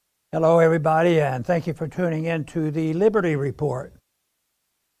Hello, everybody, and thank you for tuning in to the Liberty Report.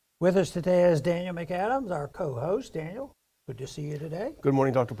 With us today is Daniel McAdams, our co-host. Daniel, good to see you today. Good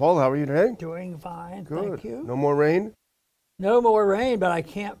morning, Dr. Paul. How are you today? Doing fine, Good. thank you. No more rain? No more rain, but I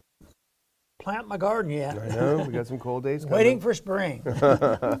can't plant my garden yet. I know, we got some cold days coming. Waiting for spring.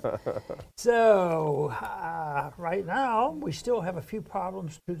 So, right now, we still have a few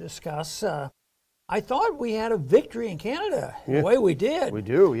problems to discuss. I thought we had a victory in Canada, the way we did. We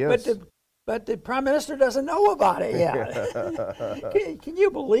do, yes. But the Prime Minister doesn't know about it yet. Can you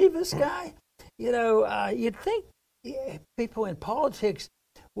believe this guy? You know, you'd think people in politics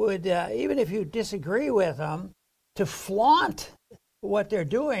would, even if you disagree with them, to flaunt what they're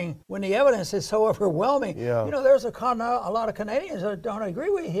doing when the evidence is so overwhelming. Yeah. You know, there's a lot of Canadians that don't agree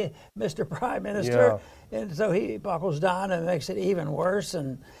with you, Mr. Prime Minister. Yeah. And so he buckles down and makes it even worse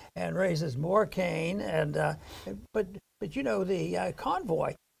and raises more cane. But you know, the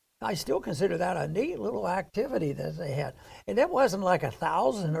convoy, I still consider that a neat little activity that they had. And it wasn't like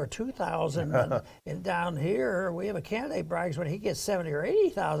 1,000 or 2,000. and down here, we have a candidate brags when he gets 70 or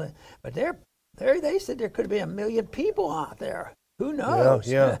 80,000. But they said there could be 1 million people out there. Who knows?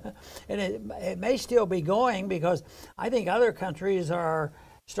 Yeah. And it may still be going because I think other countries are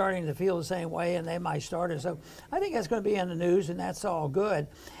starting to feel the same way, and they might start it. So I think that's going to be in the news, and that's all good.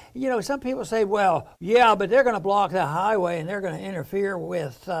 You know, some people say, well, yeah, but they're going to block the highway and they're going to interfere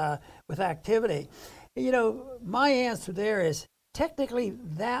with activity. You know, my answer there is technically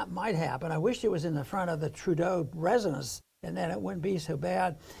that might happen. I wish it was in the front of the Trudeau residence, and then it wouldn't be so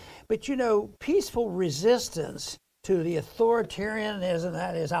bad. But you know, peaceful resistance to the authoritarianism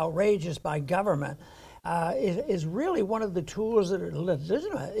that is outrageous by government is really one of the tools that are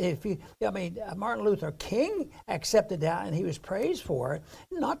legitimate. Martin Luther King accepted that, and he was praised for it,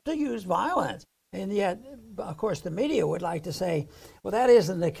 not to use violence. And yet, of course, the media would like to say, well, that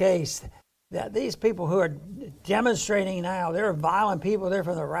isn't the case. That these people who are demonstrating now, they're violent people, they're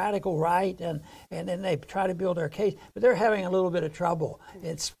from the radical right, and then they try to build their case, but they're having a little bit of trouble.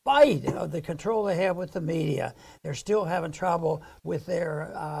 In spite of the control they have with the media, they're still having trouble with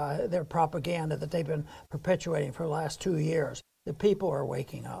their propaganda that they've been perpetuating for the last 2 years. The people are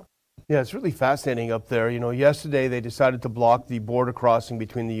waking up. Yeah, it's really fascinating up there. You know, yesterday they decided to block the border crossing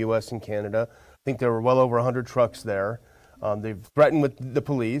between the U.S. and Canada. I think there were well over 100 trucks there. They've threatened with the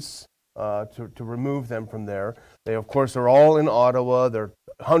police to remove them from there. They, of course, are all in Ottawa. There are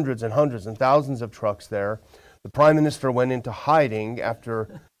hundreds and hundreds and thousands of trucks there. The Prime Minister went into hiding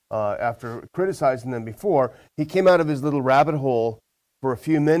after criticizing them before. He came out of his little rabbit hole for a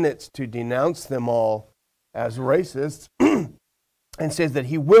few minutes to denounce them all as racists and says that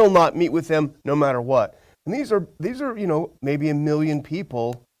he will not meet with them no matter what. And these are you know, maybe 1 million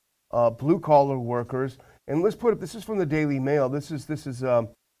people, blue-collar workers. And let's put it, this is from the Daily Mail. This is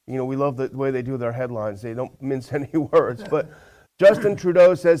you know, we love the way they do their headlines. They don't mince any words. But Justin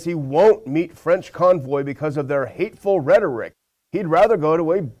Trudeau says he won't meet French convoy because of their hateful rhetoric. He'd rather go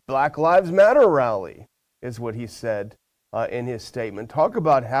to a Black Lives Matter rally, is what he said in his statement. Talk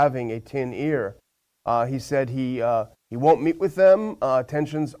about having a tin ear. He said he won't meet with them.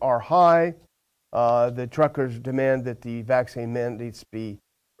 Tensions are high. The truckers demand that the vaccine mandates be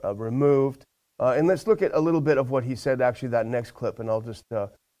removed. And let's look at a little bit of what he said, actually, that next clip, and I'll just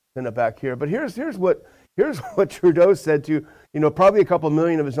send it back here. But here's what Trudeau said to, you know, probably a couple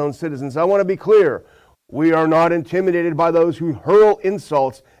million of his own citizens. I want to be clear. We are not intimidated by those who hurl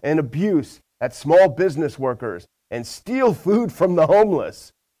insults and abuse at small business workers and steal food from the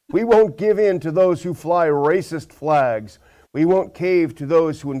homeless. We won't give in to those who fly racist flags. We won't cave to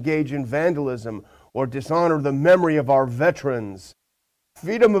those who engage in vandalism or dishonor the memory of our veterans.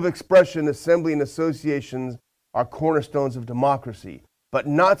 Freedom of expression, assembly, and associations are cornerstones of democracy. But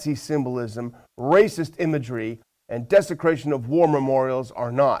Nazi symbolism, racist imagery, and desecration of war memorials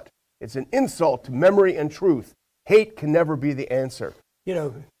are not. It's an insult to memory and truth. Hate can never be the answer. You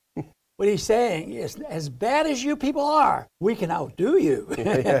know, what he's saying is, as bad as you people are, we can outdo you.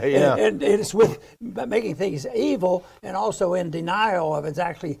 Yeah. and it's with making things evil and also in denial of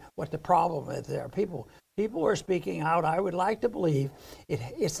exactly what the problem is there. People are speaking out. I would like to believe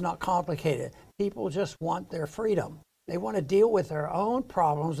it's not complicated. People just want their freedom. They want to deal with their own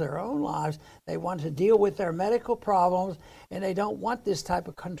problems, their own lives. They want to deal with their medical problems, and they don't want this type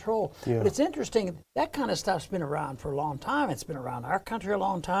of control. Yeah. But it's interesting, that kind of stuff's been around for a long time. It's been around our country a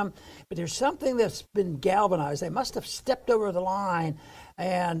long time, but there's something that's been galvanized. They must have stepped over the line,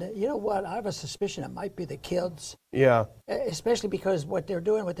 and you know what? I have a suspicion it might be the kids. Yeah. Especially because what they're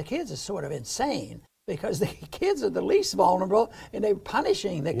doing with the kids is sort of insane, because the kids are the least vulnerable, and they're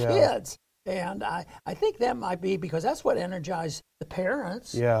punishing the kids. And I think that might be because that's what energized the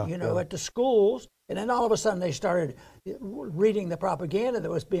parents, Yeah, at the schools. And then all of a sudden they started reading the propaganda that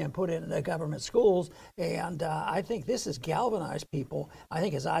was being put in the government schools. And I think this has galvanized people. I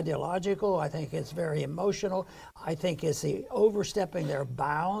think it's ideological. I think it's very emotional. I think it's the overstepping their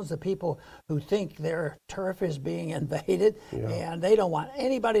bounds, the people who think their turf is being invaded. And they don't want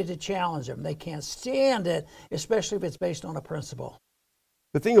anybody to challenge them. They can't stand it, especially if it's based on a principle.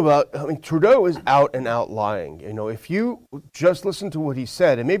 The thing about, Trudeau is out and out lying. If you just listen to what he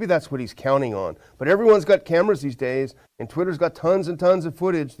said, and maybe that's what he's counting on, but everyone's got cameras these days, and Twitter's got tons and tons of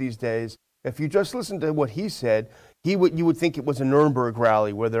footage these days. If you just listen to what he said, you would think it was a Nuremberg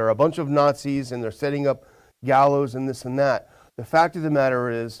rally where there are a bunch of Nazis and they're setting up gallows and this and that. The fact of the matter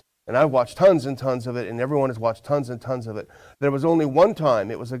is, and I've watched tons and tons of it, and everyone has watched tons and tons of it. There was only one time.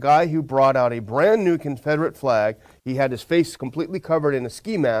 It was a guy who brought out a brand new Confederate flag. He had his face completely covered in a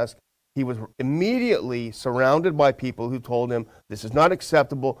ski mask. He was immediately surrounded by people who told him, this is not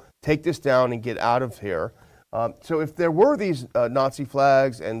acceptable, take this down and get out of here. So if there were these Nazi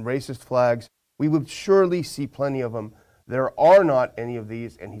flags and racist flags, we would surely see plenty of them. There are not any of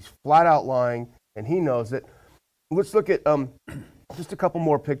these, and he's flat out lying, and he knows it. Let's look at just a couple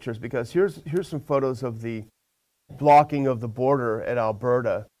more pictures, because here's some photos of the blocking of the border at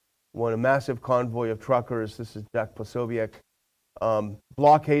Alberta when a massive convoy of truckers, this is Jack Posobiec,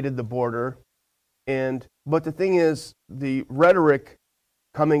 blockaded the border. But the thing is, the rhetoric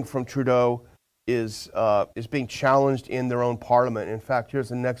coming from Trudeau is being challenged in their own parliament. In fact, here's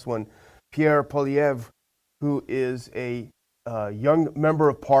the next one. Pierre Poilievre, who is a young member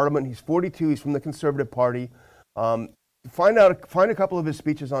of parliament. He's 42. He's from the Conservative Party. Find a couple of his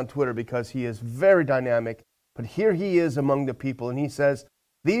speeches on Twitter, because he is very dynamic. But here he is among the people, and he says,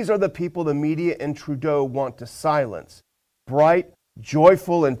 these are the people the media and Trudeau want to silence. Bright,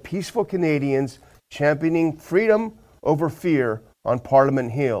 joyful, and peaceful Canadians championing freedom over fear on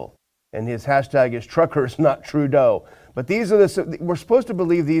Parliament Hill. And his hashtag is truckers, not Trudeau. But we're supposed to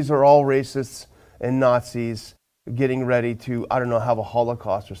believe these are all racists and Nazis getting ready to, I don't know, have a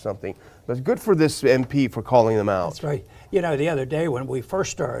Holocaust or something. But it's good for this MP for calling them out. That's right. The other day when we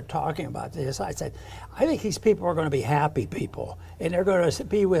first started talking about this, I said, I think these people are going to be happy people, and they're going to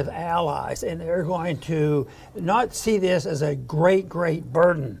be with allies, and they're going to not see this as a great, great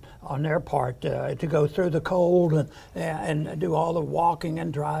burden on their part to go through the cold and do all the walking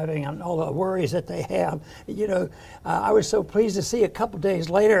and driving and all the worries that they have. I was so pleased to see a couple days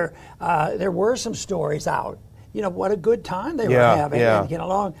later, there were some stories out. What a good time they were having and get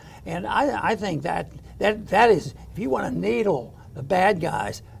along. And I think that is, if you want to needle the bad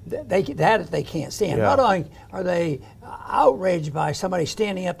guys, they can't stand. Not only are they outraged by somebody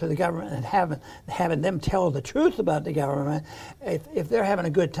standing up to the government and having them tell the truth about the government, if they're having a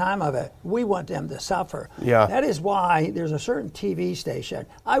good time of it, we want them to suffer. That is why there's a certain TV station.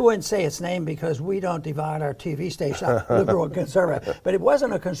 I wouldn't say its name because we don't divide our TV station liberal and conservative, but it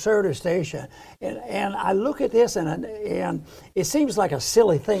wasn't a conservative station. And I look at this and it seems like a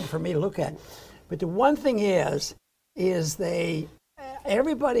silly thing for me to look at. But the one thing is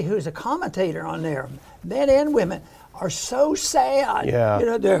everybody who's a commentator on there, men and women, are so sad.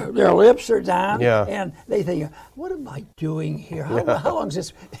 Their lips are down, and they think, "What am I doing here? How long is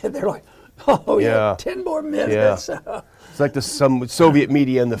this?" And they're like, "Oh 10 more minutes." It's like some Soviet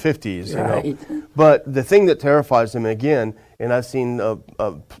media in the 50s, Right. But the thing that terrifies them, again, and I've seen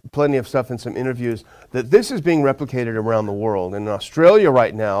plenty of stuff in some interviews, that this is being replicated around the world. In Australia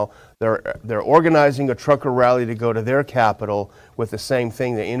right now, they're organizing a trucker rally to go to their capital with the same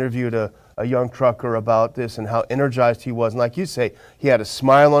thing. They interviewed a young trucker about this and how energized he was. And like you say, he had a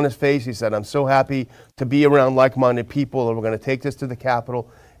smile on his face. He said, I'm so happy to be around like-minded people, and we're going to take this to the capital.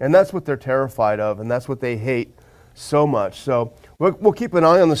 And that's what they're terrified of, and that's what they hate so much. So we'll keep an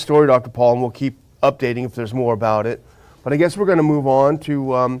eye on the story, Dr. Paul, and we'll keep updating if there's more about it. But I guess we're going to move on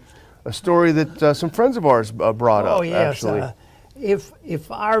to a story that some friends of ours brought up, actually.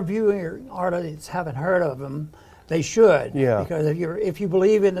 If our viewing audience haven't heard of them, they should. Because if you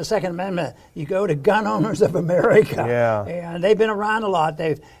believe in the Second Amendment, you go to Gun Owners of America. And they've been around a lot.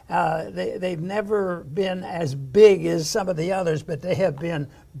 They've never been as big as some of the others, but they have been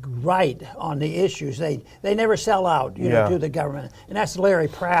right on the issues. They never sell out, to the government. And that's Larry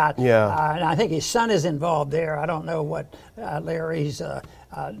Pratt. And I think his son is involved there. I don't know what Larry's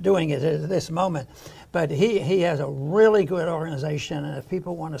doing at this moment. But he has a really good organization, and if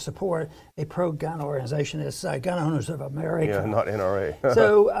people want to support a pro-gun organization, it's Gun Owners of America. Not NRA.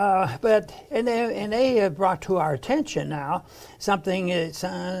 So, they have brought to our attention now something. It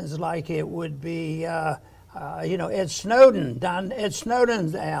sounds like it would be Ed Snowden, down Ed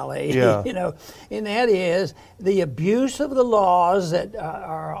Snowden's alley. Yeah. And that is the abuse of the laws that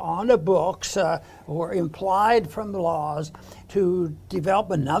are on the books or implied from the laws to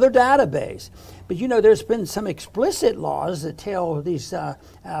develop another database. But there's been some explicit laws that tell these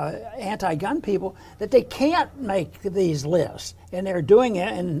anti-gun people that they can't make these lists, and they're doing it.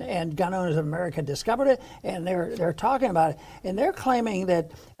 And Gun Owners of America discovered it, and they're talking about it, and they're claiming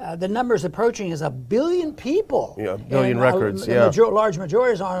that the numbers approaching is 1 billion people. Yeah, 1 billion records. Large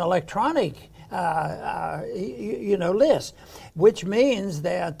majority is on electronic list, which means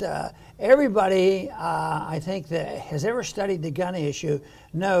that everybody, I think, that has ever studied the gun issue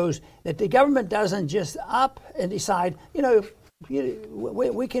knows that the government doesn't just up and decide,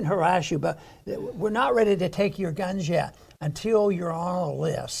 we can harass you, but we're not ready to take your guns yet until you're on a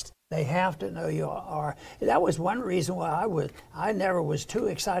list. They have to know you are. That was one reason why I never was too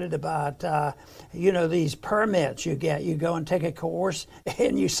excited about, these permits you get. You go and take a course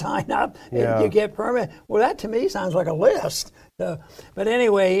and you sign up and you get permit. Well, that to me sounds like a list. But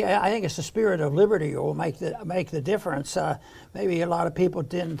anyway, I think it's the spirit of liberty will make the difference. Maybe a lot of people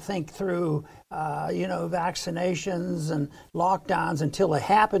didn't think through, vaccinations and lockdowns until they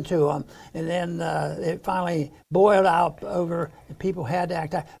happened to them, and then it finally boiled out over. People had to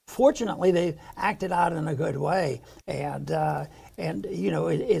act out. Fortunately, they acted out in a good way, and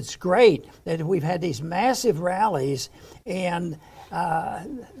it's great that we've had these massive rallies, and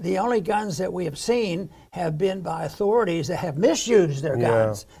the only guns that we have seen have been by authorities that have misused their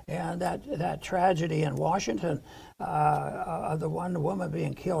guns. And that tragedy in Washington of the one woman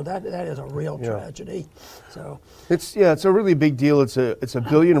being killed, that is a real tragedy. So it's a really big deal. It's a 1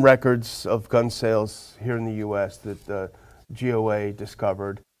 billion records of gun sales here in the U.S. that GOA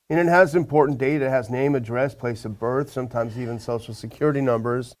discovered. And it has important data. It has name, address, place of birth, sometimes even social security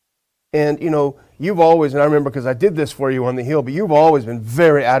numbers. And, you've always, and I remember because I did this for you on the Hill, but you've always been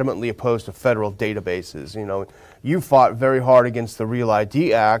very adamantly opposed to federal databases. You fought very hard against the Real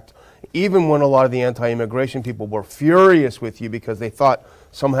ID Act, even when a lot of the anti-immigration people were furious with you because they thought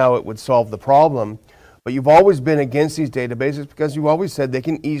somehow it would solve the problem. But you've always been against these databases because you always said they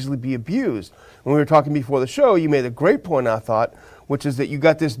can easily be abused. When we were talking before the show, you made a great point, I thought, which is that you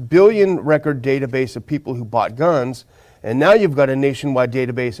got this 1 billion record database of people who bought guns, and now you've got a nationwide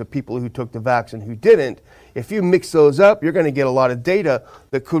database of people who took the vaccine and who didn't. If you mix those up, you're going to get a lot of data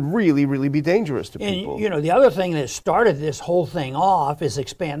that could really, really be dangerous to people. And, the other thing that started this whole thing off is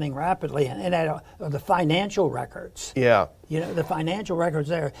expanding rapidly, and the financial records. Yeah. The financial records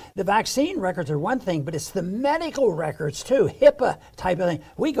there. The vaccine records are one thing, but it's the medical records too, HIPAA type of thing.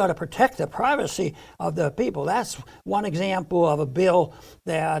 We got to protect the privacy of the people. That's one example of a bill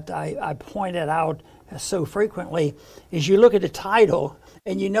that I pointed out so frequently. Is you look at the title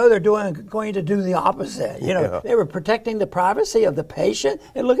and they're going to do the opposite. They were protecting the privacy of the patient,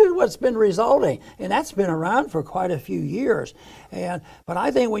 and look at what's been resulting. And that's been around for quite a few years. But I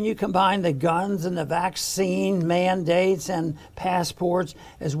think when you combine the guns and the vaccine mandates and passports,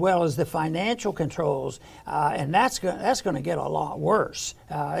 as well as the financial controls, and that's going to get a lot worse.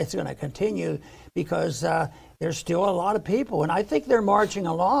 It's going to continue because there's still a lot of people, and I think they're marching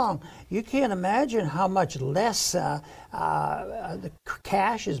along. You can't imagine how much less the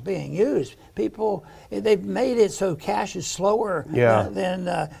cash is being used. People, they've made it so cash is slower than,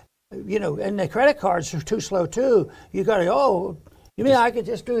 and the credit cards are too slow too. You got to, you mean I could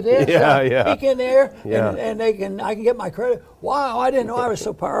just do this? Peek in there, and I can get my credit. Wow, I didn't know I was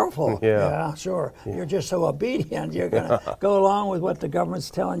so powerful. Yeah, sure. You're just so obedient. You're going to go along with what the government's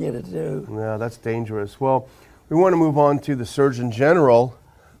telling you to do. Yeah, that's dangerous. Well, we want to move on to the Surgeon General,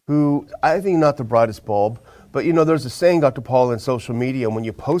 who I think not the brightest bulb, but there's a saying, Dr. Paul, in social media, when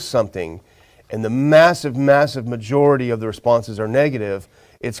you post something and the massive, massive majority of the responses are negative,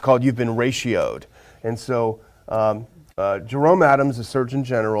 it's called you've been ratioed. And so Jerome Adams, the Surgeon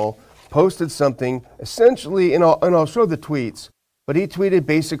General, posted something essentially, and I'll show the tweets, but he tweeted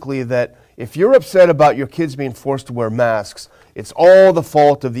basically that if you're upset about your kids being forced to wear masks, it's all the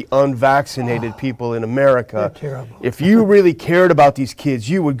fault of the unvaccinated people in America. They're terrible. If you really cared about these kids,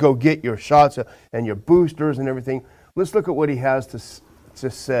 you would go get your shots and your boosters and everything. Let's look at what he has to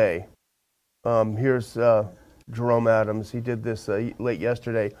say. Here's Jerome Adams. He did this late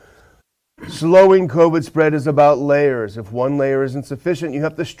yesterday. Slowing COVID spread is about layers. If one layer isn't sufficient, you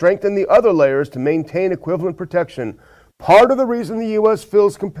have to strengthen the other layers to maintain equivalent protection. Part of the reason the U.S.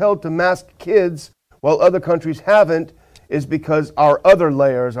 feels compelled to mask kids while other countries haven't is because our other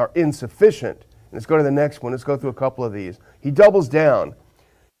layers are insufficient. Let's go to the next one. Let's go through a couple of these. He doubles down.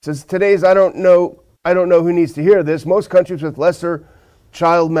 He says, today's I don't know who needs to hear this. Most countries with lesser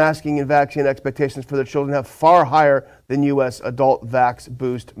child masking and vaccine expectations for their children have far higher than U.S. adult vax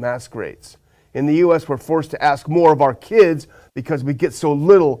boost mask rates. In the U.S., we're forced to ask more of our kids because we get so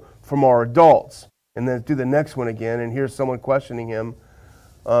little from our adults. And then do the next one again, and here's someone questioning him.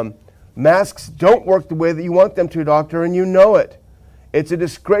 Masks don't work the way that you want them to, doctor, and you know it. It's a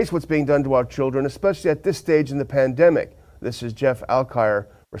disgrace what's being done to our children, especially at this stage in the pandemic. This is Jeff Alkire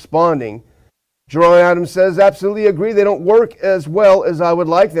responding. Jerome Adams says, absolutely agree. They don't work as well as I would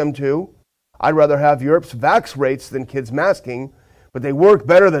like them to. I'd rather have Europe's vax rates than kids masking, but they work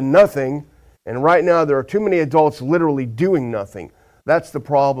better than nothing. And right now there are too many adults literally doing nothing. That's the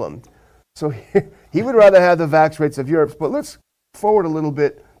problem. So he would rather have the vax rates of Europe's, but let's forward a little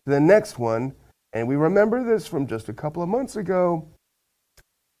bit to the next one. And we remember this from just a couple of months ago.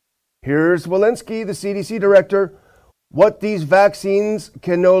 Here's Walensky, the CDC director. What these vaccines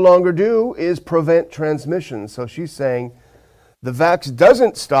can no longer do is prevent transmission. So she's saying the vax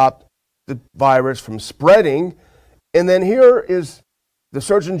doesn't stop the virus from spreading. And then here is the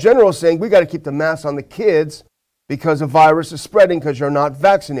Surgeon General saying we got to keep the masks on the kids because the virus is spreading because you're not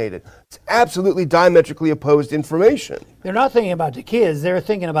vaccinated. It's absolutely diametrically opposed information. They're not thinking about the kids. They're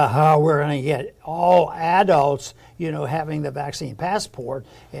thinking about how we're going to get all adults, having the vaccine passport,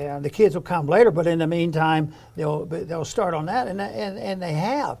 and the kids will come later. But in the meantime, they'll start on that, and they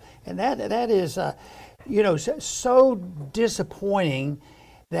have, and that is, so disappointing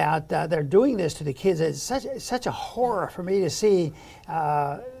that they're doing this to the kids. It's such a horror for me to see.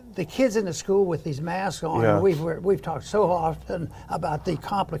 The kids in the school with these masks on. Yeah. We've talked so often about the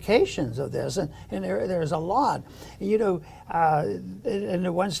complications of this, and there's a lot. In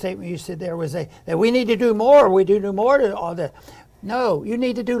the one statement you said there was that we need to do more. We do more to all that. No, you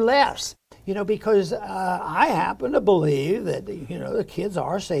need to do less. Because I happen to believe that, the kids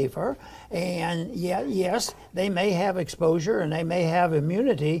are safer, and yes, they may have exposure and they may have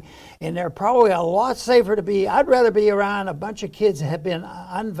immunity, and they're probably a lot safer to be. I'd rather be around a bunch of kids that have been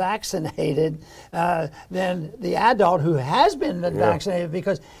unvaccinated than the adult who has been vaccinated,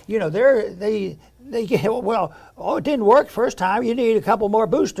 because, they get, it didn't work first time. You need a couple more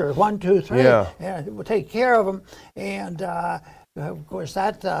boosters, 1, 2, 3. Yeah, we'll take care of them, and of course,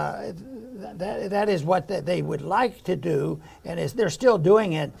 that is what they would like to do, and they're still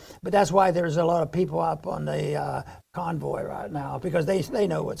doing it. But that's why there's a lot of people up on the convoy right now, because they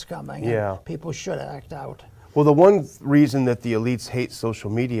know what's coming. Yeah. And people should act out. Well, the one reason that the elites hate social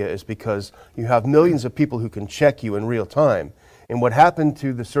media is because you have millions of people who can check you in real time. And what happened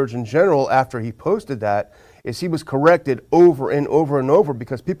to the Surgeon General after he posted that is he was corrected over and over and over,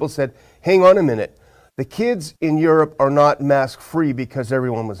 because people said, hang on a minute. The kids in Europe are not mask-free because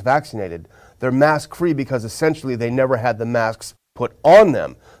everyone was vaccinated. They're mask-free because essentially they never had the masks put on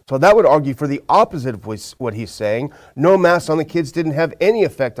them. So that would argue for the opposite of what he's saying. No masks on the kids didn't have any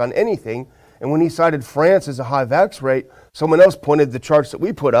effect on anything. And when he cited France as a high vax rate, someone else pointed the charts that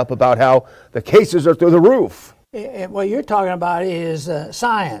we put up about how the cases are through the roof. What you're talking about is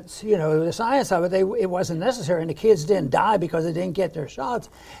science. The science of it, it wasn't necessary, and the kids didn't die because they didn't get their shots.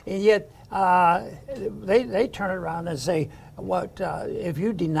 And yet they turn it around and say, if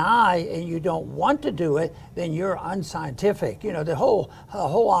you deny and you don't want to do it, then you're unscientific. The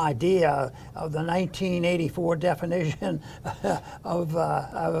whole idea of the 1984 definition of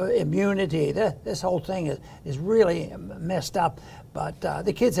immunity, this whole thing is really messed up. But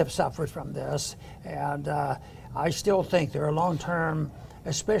the kids have suffered from this, and I still think there are long-term,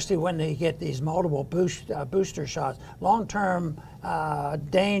 especially when they get these multiple booster shots, long-term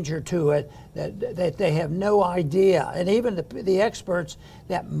danger to it that they have no idea. And even the experts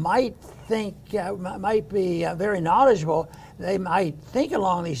that might think, might be very knowledgeable, they might think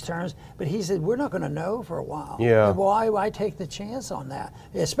along these terms, but he said, we're not going to know for a while. Yeah. Why take the chance on that?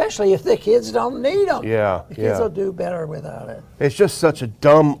 Especially if the kids don't need them. Yeah. The kids will do better without it. It's just such a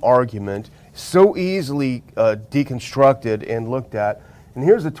dumb argument, so easily deconstructed and looked at. And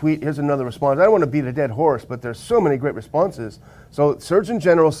here's a tweet, here's another response. I don't want to beat a dead horse, but there's so many great responses. So Surgeon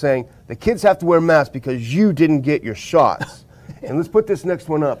General saying, the kids have to wear masks because you didn't get your shots. And let's put this next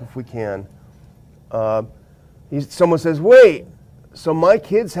one up if we can. Someone says, wait, so my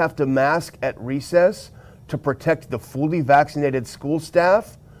kids have to mask at recess to protect the fully vaccinated school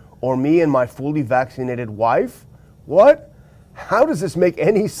staff, or me and my fully vaccinated wife? What? How does this make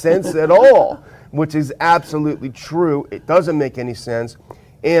any sense at all? Which is absolutely true. It doesn't make any sense.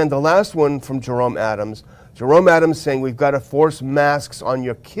 And the last one from Jerome Adams. Jerome Adams saying we've got to force masks on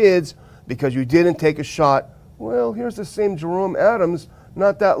your kids because you didn't take a shot. Well, here's the same Jerome Adams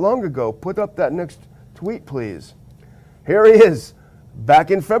not that long ago. Put up that next tweet, please. Here he is.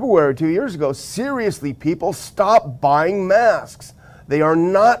 Back in February, 2 years ago. Seriously, people, stop buying masks. they are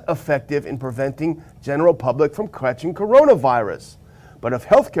not effective in preventing general public from catching coronavirus. But if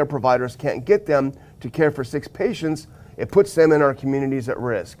healthcare providers can't get them to care for sick patients, it puts them and our communities at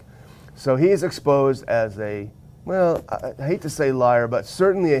risk. So he is exposed as a, well, I hate to say liar, but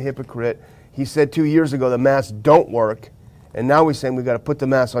certainly a hypocrite. He said 2 years ago the masks don't work, and now he's saying we've got to put the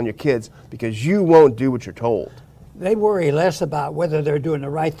mask on your kids because you won't do what you're told. They worry less about whether they're doing the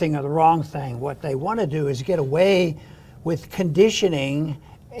right thing or the wrong thing. What they want to do is get away with conditioning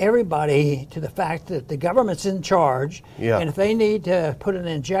everybody to the fact that the government's in charge, and if they need to put an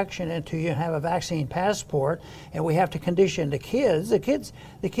injection into you and have a vaccine passport, and we have to condition the kids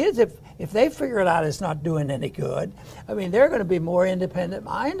if they figure it out it's not doing any good, I mean, they're going to be more independent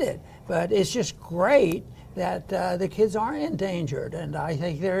minded. But it's just great that the kids aren't endangered, and I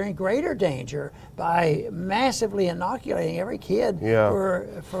think they're in greater danger by massively inoculating every kid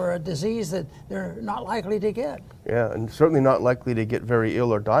for a disease that they're not likely to get. Yeah, and certainly not likely to get very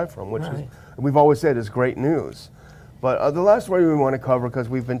ill or die from, which is, we've always said is great news. But the last story we want to cover, because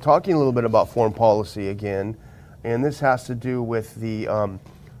we've been talking a little bit about foreign policy again, and this has to do with the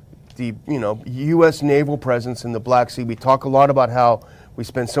U.S. naval presence in the Black Sea. We talk a lot about how we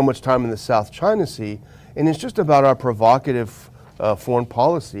spend so much time in the South China Sea, and it's just about our provocative foreign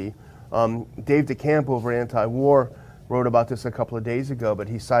policy. Dave DeCamp over Anti-War wrote about this a couple of days ago, but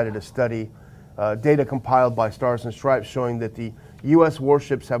he cited a study, data compiled by Stars and Stripes, showing that the U.S.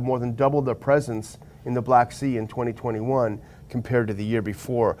 warships have more than doubled their presence in the Black Sea in 2021 compared to the year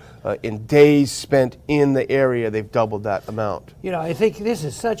before. In days spent in the area, they've doubled that amount. You know, I think this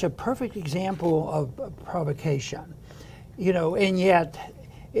is such a perfect example of provocation. You know, and yet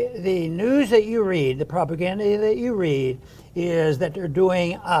the news that you read, the propaganda that you read, is that they're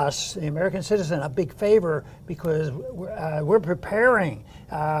doing us, the American citizen, a big favor because we're preparing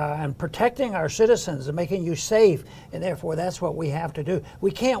and protecting our citizens and making you safe, and therefore that's what we have to do.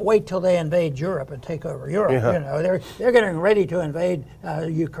 We can't wait till they invade Europe and take over Europe. You know, they're getting ready to invade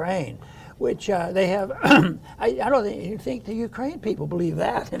Ukraine, which they have. I don't think the Ukraine people believe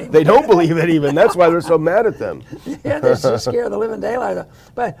that anymore. They don't believe it even. That's why they're so mad at them. Yeah, they're so scared of the living daylight out of them.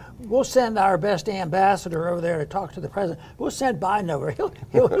 But we'll send our best ambassador over there to talk to the president. We'll send Biden over.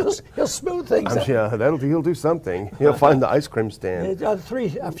 He'll smooth things up. Yeah, he'll do something. He'll find the ice cream stand.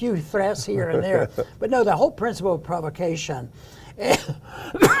 A few threats here and there. But no, the whole principle of provocation.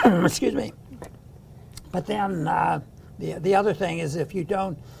 Excuse me. But then the other thing is if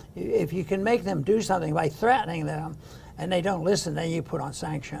you can make them do something by threatening them and they don't listen, then you put on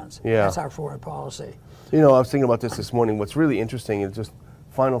sanctions. Yeah. That's our foreign policy. You know, I was thinking about this morning. What's really interesting is just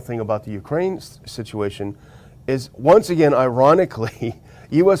final thing about the Ukraine situation is, once again, ironically,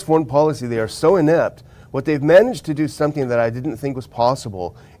 U.S. foreign policy, they are so inept. What they've managed to do something that I didn't think was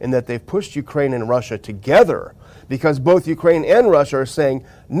possible, in that they've pushed Ukraine and Russia together, because both Ukraine and Russia are saying,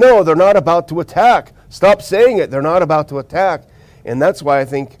 no, they're not about to attack. Stop saying it. They're not about to attack. And that's why I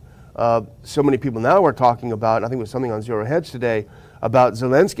think so many people now are talking about, I think it was something on Zero Hedge today, about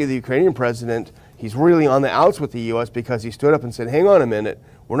Zelensky, the Ukrainian president. He's really on the outs with the U.S. because he stood up and said, hang on a minute,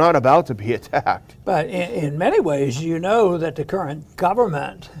 we're not about to be attacked. But in many ways, you know that the current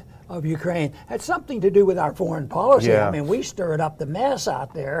government of Ukraine had something to do with our foreign policy. Yeah. I mean, we stirred up the mess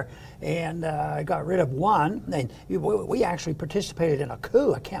out there and got rid of one. And we actually participated in a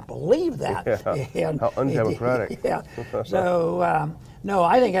coup. I can't believe that. Yeah. And how undemocratic. Yeah. So, no,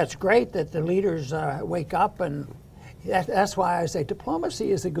 I think that's great that the leaders wake up, and that's why I say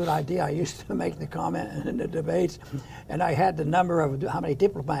diplomacy is a good idea. I used to make the comment in the debates, and I had the number of how many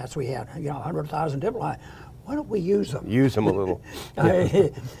diplomats we had, 100,000 diplomats. Why don't we use them? Use them a little.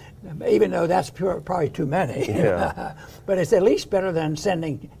 Even though that's probably too many. Yeah. But it's at least better than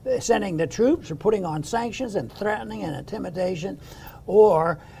sending the troops or putting on sanctions and threatening and intimidation,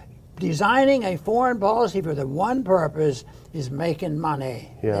 or designing a foreign policy for the one purpose is making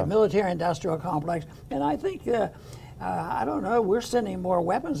money. Yeah. The military-industrial complex. And I think, I don't know, we're sending more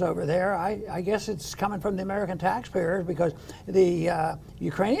weapons over there. I guess it's coming from the American taxpayers because the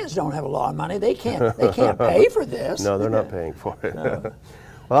Ukrainians don't have a lot of money. They can't pay for this. No, they're not paying for it. No.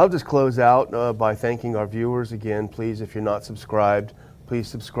 Well, I'll just close out by thanking our viewers again. Please, if you're not subscribed, please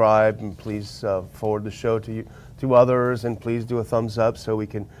subscribe, and please forward the show to others, and please do a thumbs up so we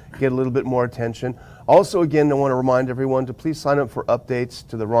can get a little bit more attention. Also, again, I want to remind everyone to please sign up for updates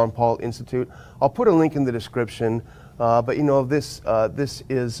to the Ron Paul Institute. I'll put a link in the description. But this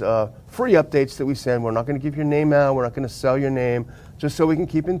is free updates that we send. We're not going to give your name out. We're not going to sell your name, just so we can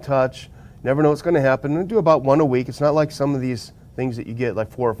keep in touch. Never know what's going to happen. We do about one a week. It's not like some of these things that you get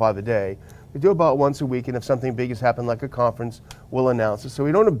like 4 or 5 a day. We do about once a week, and if something big has happened like a conference, we'll announce it. So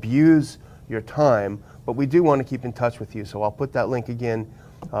we don't abuse your time, But we do want to keep in touch with you, so I'll put that link again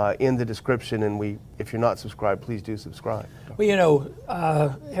in the description, and if you're not subscribed, please do subscribe. Well, you know,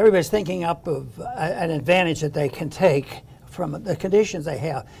 everybody's thinking up of an advantage that they can take from the conditions they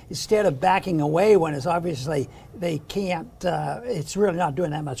have, instead of backing away when it's obviously they can't, it's really not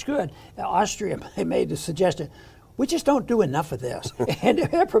doing that much good. Austria made the suggestion, we just don't do enough of this. And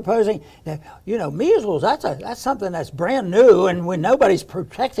they're proposing that, you know, measles, that's something that's brand new, and when nobody's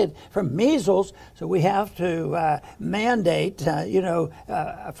protected from measles, so we have to mandate, you know,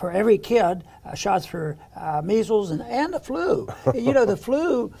 for every kid, shots for measles and the flu. You know, the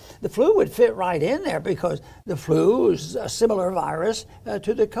flu would fit right in there because the flu is a similar virus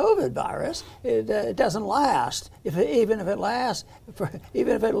to the COVID virus. It doesn't last, even if it lasts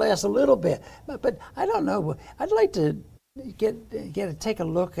a little bit. But I don't know. I'd like to take a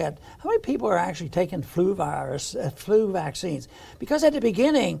look at how many people are actually taking flu vaccines, because at the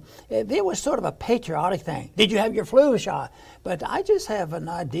beginning it was sort of a patriotic thing. Did you have your flu shot? But I just have an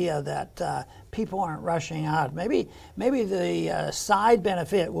idea that people aren't rushing out. Maybe the side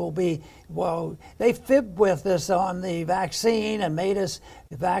benefit will be, well, they fibbed with us on the vaccine and made us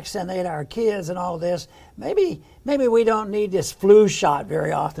vaccinate our kids and all this. Maybe we don't need this flu shot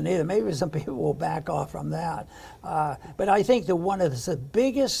very often either. Maybe some people will back off from that. But I think that one of the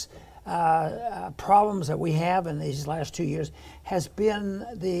biggest problems that we have in these last 2 years has been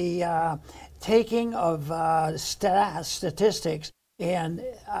the taking of statistics and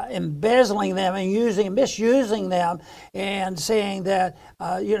embezzling them and misusing them, and saying that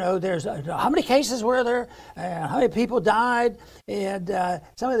you know, there's how many cases were there, and how many people died, and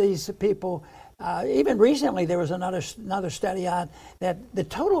some of these people. Even recently, there was another study on that the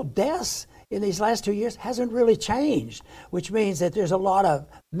total deaths in these last 2 years hasn't really changed, which means that there's a lot of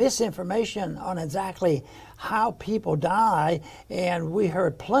misinformation on exactly how people die. And we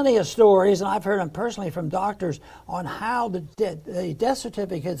heard plenty of stories, and I've heard them personally from doctors, on how the death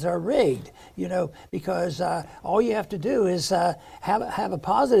certificates are rigged, you know, because all you have to do is have a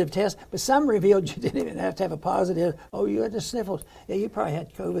positive test, but some revealed you didn't even have to have a positive. Oh, you had the sniffles. Yeah, you probably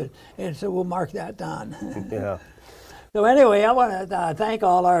had COVID. And so we'll mark that done. Yeah. So anyway, I want to thank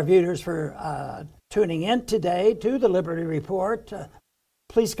all our viewers for tuning in today to the Liberty Report.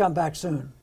 Please come back soon.